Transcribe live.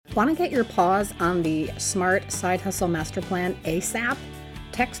Want to get your paws on the Smart Side Hustle Master Plan ASAP?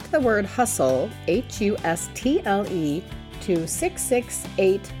 Text the word HUSTLE, HUSTLE, to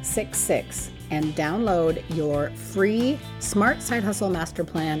 66866 and download your free Smart Side Hustle Master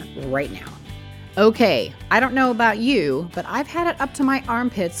Plan right now. Okay, I don't know about you, but I've had it up to my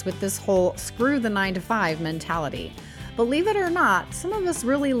armpits with this whole screw the 9-to-5 mentality. Believe it or not, some of us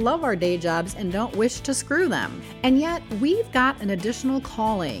really love our day jobs and don't wish to screw them. And yet, we've got an additional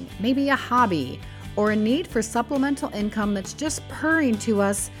calling, maybe a hobby, or a need for supplemental income that's just purring to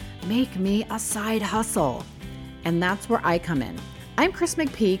us, make me a side hustle. And that's where I come in. I'm Chris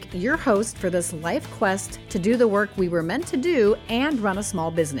McPeak, your host for this life quest to do the work we were meant to do and run a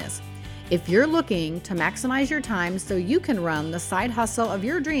small business. If you're looking to maximize your time so you can run the side hustle of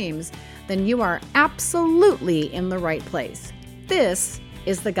your dreams, then you are absolutely in the right place. This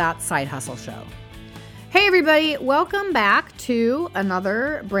is the Got Side Hustle Show. Hey everybody, welcome back to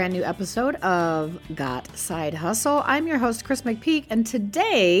another brand new episode of Got Side Hustle. I'm your host, Chris McPeak, and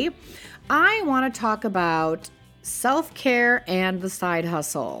today I want to talk about self-care and the side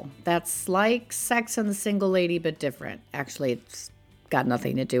hustle. That's like Sex and the Single Lady, but different. Actually, it's got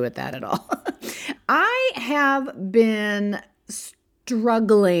nothing to do with that at all. I have been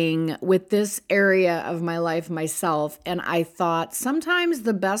struggling with this area of my life myself, and I thought sometimes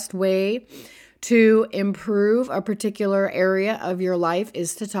the best way to improve a particular area of your life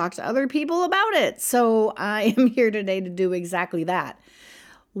is to talk to other people about it. So I am here today to do exactly that.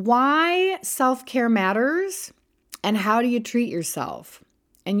 Why self-care matters and how do you treat yourself?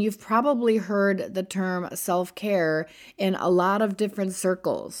 And you've probably heard the term self-care in a lot of different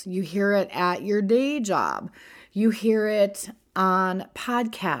circles. You hear it at your day job. You hear it on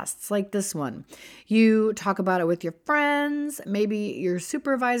podcasts like this one. You talk about it with your friends. Maybe your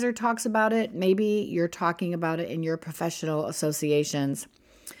supervisor talks about it. Maybe you're talking about it in your professional associations.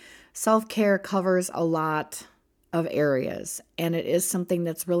 Self-care covers a lot of areas, and it is something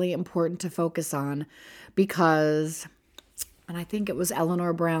that's really important to focus on because, and I think it was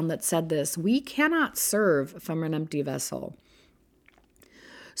Eleanor Brown that said this, we cannot serve from an empty vessel.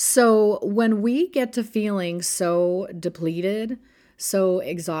 So when we get to feeling so depleted, so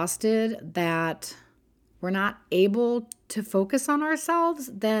exhausted that we're not able to focus on ourselves,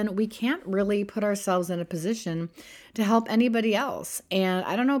 then we can't really put ourselves in a position to help anybody else. And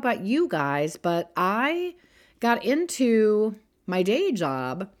I don't know about you guys, but I got into my day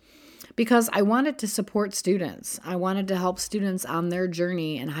job because I wanted to support students. I wanted to help students on their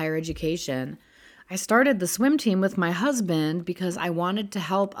journey in higher education. I started the swim team with my husband because I wanted to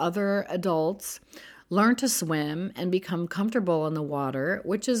help other adults learn to swim and become comfortable in the water,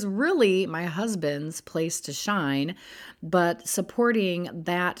 which is really my husband's place to shine. But supporting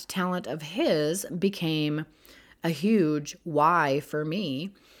that talent of his became a huge why for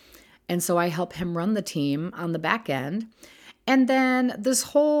me. And so I help him run the team on the back end. And then this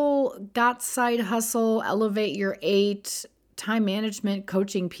whole Got Side Hustle, Elevate Your 8 time management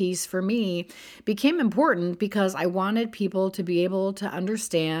coaching piece for me became important because I wanted people to be able to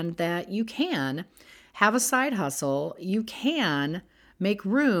understand that you can have a side hustle. You can make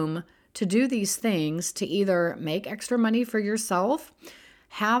room to do these things to either make extra money for yourself,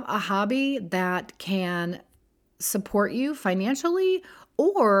 have a hobby that can support you financially,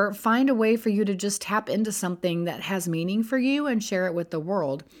 or find a way for you to just tap into something that has meaning for you and share it with the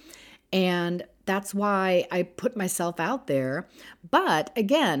world. And that's why I put myself out there. But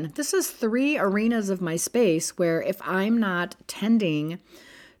again, this is 3 arenas of my space where if I'm not tending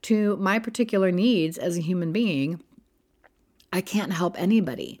to my particular needs as a human being, I can't help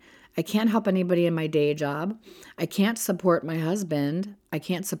anybody. I can't help anybody in my day job. I can't support my husband. I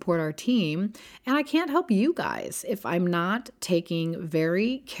can't support our team. And I can't help you guys if I'm not taking a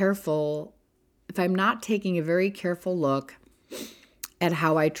very careful look at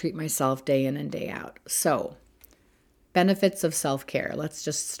how I treat myself day in and day out. So, benefits of self-care. Let's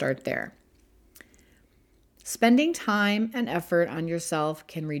just start there. Spending time and effort on yourself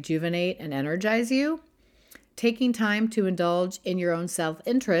can rejuvenate and energize you. Taking time to indulge in your own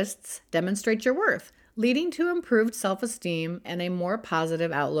self-interests demonstrates your worth, leading to improved self-esteem and a more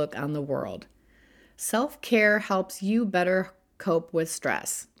positive outlook on the world. Self-care helps you better cope with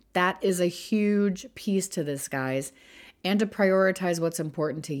stress. That is a huge piece to this, guys, and to prioritize what's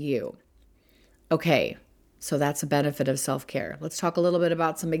important to you. Okay, so that's a benefit of self-care. Let's talk a little bit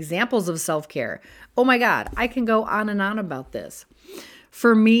about some examples of self-care. Oh my God, I can go on and on about this.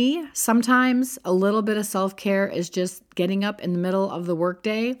 For me, sometimes a little bit of self-care is just getting up in the middle of the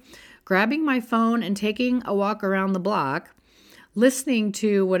workday, grabbing my phone and taking a walk around the block, listening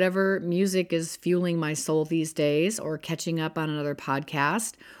to whatever music is fueling my soul these days, or catching up on another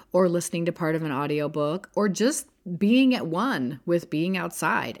podcast, or listening to part of an audiobook, or just being at one with being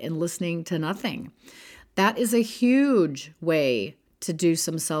outside and listening to nothing. That is a huge way to do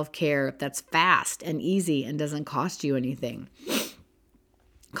some self-care that's fast and easy and doesn't cost you anything.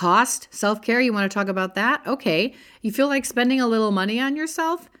 Cost, self-care, you want to talk about that? Okay. You feel like spending a little money on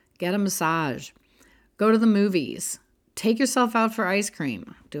yourself? Get a massage. Go to the movies. Take yourself out for ice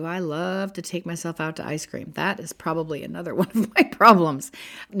cream. Do I love to take myself out to ice cream? That is probably another one of my problems.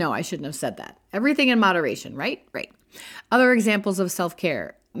 No, I shouldn't have said that. Everything in moderation, right? Right. Other examples of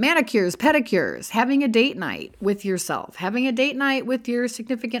self-care. Manicures, pedicures, having a date night with yourself, having a date night with your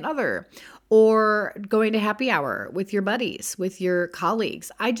significant other, or going to happy hour with your buddies, with your colleagues.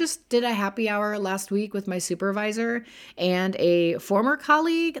 I just did a happy hour last week with my supervisor and a former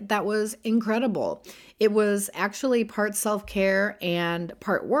colleague. That was incredible. It was actually part self-care and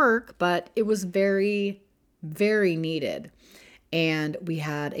part work, but it was very, very needed. And we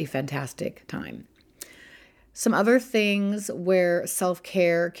had a fantastic time. Some other things where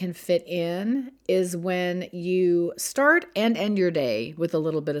self-care can fit in is when you start and end your day with a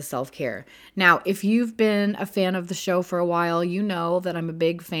little bit of self-care. Now, if you've been a fan of the show for a while, you know that I'm a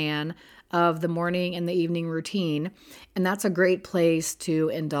big fan of the morning and the evening routine, and that's a great place to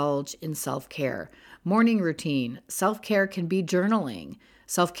indulge in self-care. Morning routine, self-care can be journaling,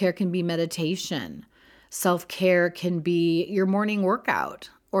 self-care can be meditation, self-care can be your morning workout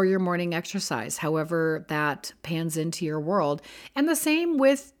or your morning exercise, however that pans into your world. And the same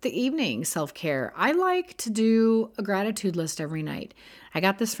with the evening self-care. I like to do a gratitude list every night. I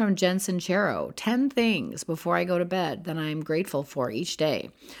got this from Jen Sincero, 10 things before I go to bed that I'm grateful for each day,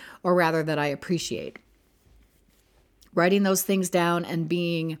 or rather that I appreciate. Writing those things down and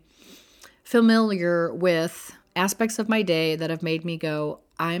being familiar with aspects of my day that have made me go,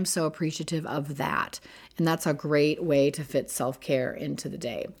 I'm so appreciative of that. And that's a great way to fit self-care into the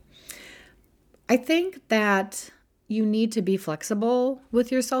day. I think that you need to be flexible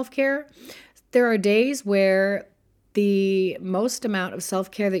with your self-care. There are days where the most amount of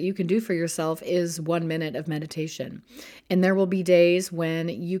self-care that you can do for yourself is 1 minute of meditation. And there will be days when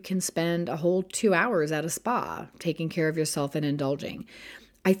you can spend a whole 2 hours at a spa taking care of yourself and indulging.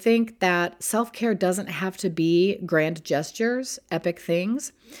 I think that self-care doesn't have to be grand gestures, epic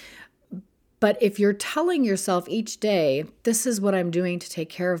things. But if you're telling yourself each day, this is what I'm doing to take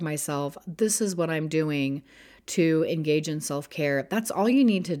care of myself, this is what I'm doing to engage in self-care, that's all you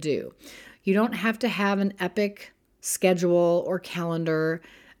need to do. You don't have to have an epic schedule or calendar.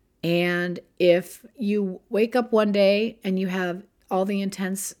 And if you wake up one day and you have all the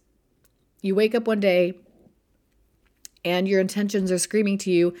intents, you wake up one day and your intentions are screaming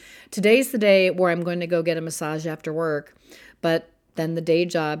to you, today's the day where I'm going to go get a massage after work, but then the day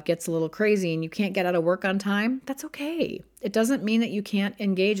job gets a little crazy and you can't get out of work on time, that's okay. It doesn't mean that you can't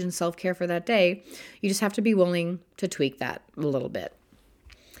engage in self-care for that day. You just have to be willing to tweak that a little bit.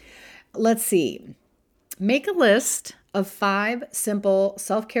 Let's see. Make a list of 5 simple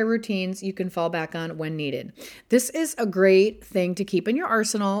self-care routines you can fall back on when needed. This is a great thing to keep in your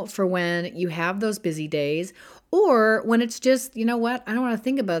arsenal for when you have those busy days, or when it's just, you know what, I don't want to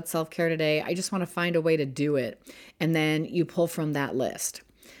think about self-care today. I just want to find a way to do it. And then you pull from that list.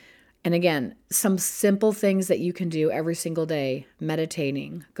 And again, some simple things that you can do every single day: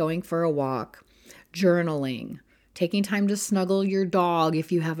 meditating, going for a walk, journaling, taking time to snuggle your dog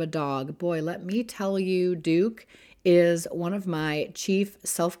if you have a dog. Boy, let me tell you, Duke is one of my chief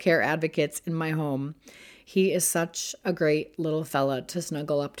self-care advocates in my home. He is such a great little fella to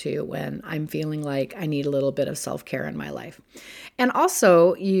snuggle up to when I'm feeling like I need a little bit of self-care in my life. And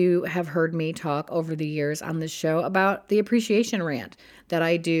also, you have heard me talk over the years on this show about the appreciation rant that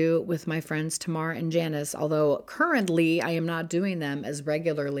I do with my friends Tamar and Janice, although currently I am not doing them as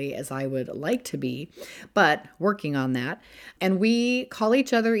regularly as I would like to be, but working on that. And we call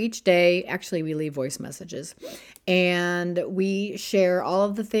each other each day. Actually, we leave voice messages. And we share all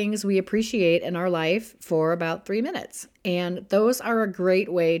of the things we appreciate in our life for about 3 minutes. And those are a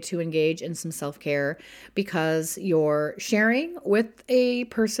great way to engage in some self-care because you're sharing with a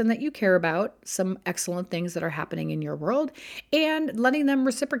person that you care about some excellent things that are happening in your world and letting them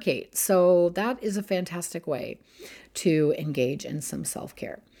reciprocate. So that is a fantastic way to engage in some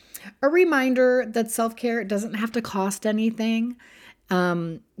self-care. A reminder that self-care doesn't have to cost anything.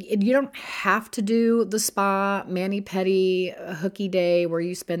 You don't have to do the spa, mani-pedi, hooky day where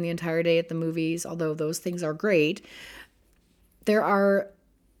you spend the entire day at the movies, although those things are great. There are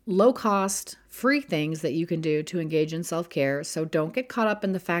low-cost, free things that you can do to engage in self-care. So don't get caught up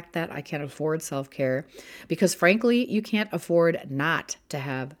in the fact that I can't afford self-care, because frankly, you can't afford not to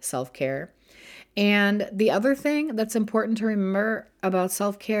have self-care. And the other thing that's important to remember about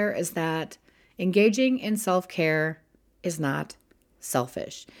self-care is that engaging in self-care is not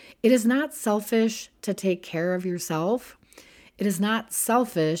selfish. It is not selfish to take care of yourself. It is not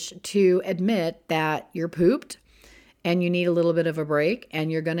selfish to admit that you're pooped and you need a little bit of a break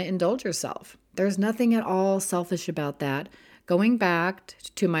and you're going to indulge yourself. There's nothing at all selfish about that. Going back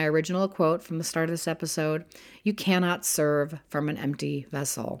to my original quote from the start of this episode, you cannot serve from an empty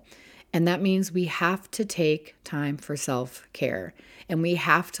vessel. And that means we have to take time for self-care. And we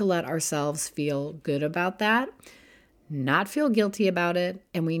have to let ourselves feel good about that, not feel guilty about it.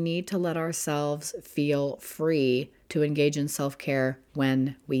 And we need to let ourselves feel free to engage in self-care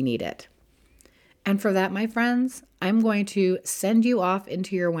when we need it. And for that, my friends, I'm going to send you off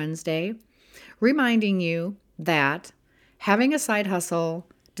into your Wednesday, reminding you that having a side hustle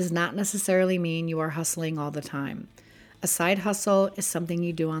does not necessarily mean you are hustling all the time. A side hustle is something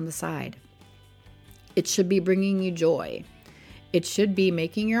you do on the side. It should be bringing you joy. It should be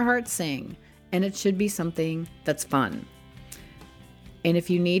making your heart sing, and it should be something that's fun. And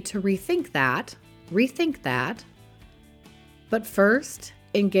if you need to rethink that. But first,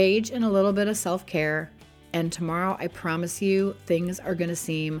 engage in a little bit of self-care. And tomorrow, I promise you, things are going to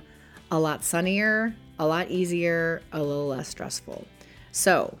seem a lot sunnier, a lot easier, a little less stressful.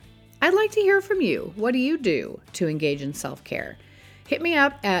 So, I'd like to hear from you. What do you do to engage in self-care? Hit me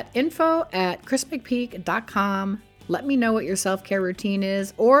up at info@chrismcpeak.com. Let me know what your self-care routine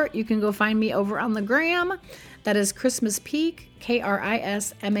is, or you can go find me over on the gram. That is Christmas Peak,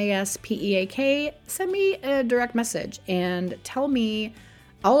 KRISMASPEAK. Send me a direct message and tell me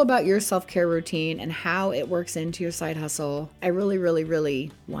all about your self-care routine and how it works into your side hustle. I really, really,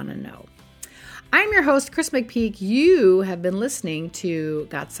 really want to know. I'm your host, Chris McPeak. You have been listening to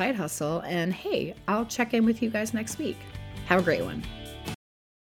Got Side Hustle, and hey, I'll check in with you guys next week. Have a great one.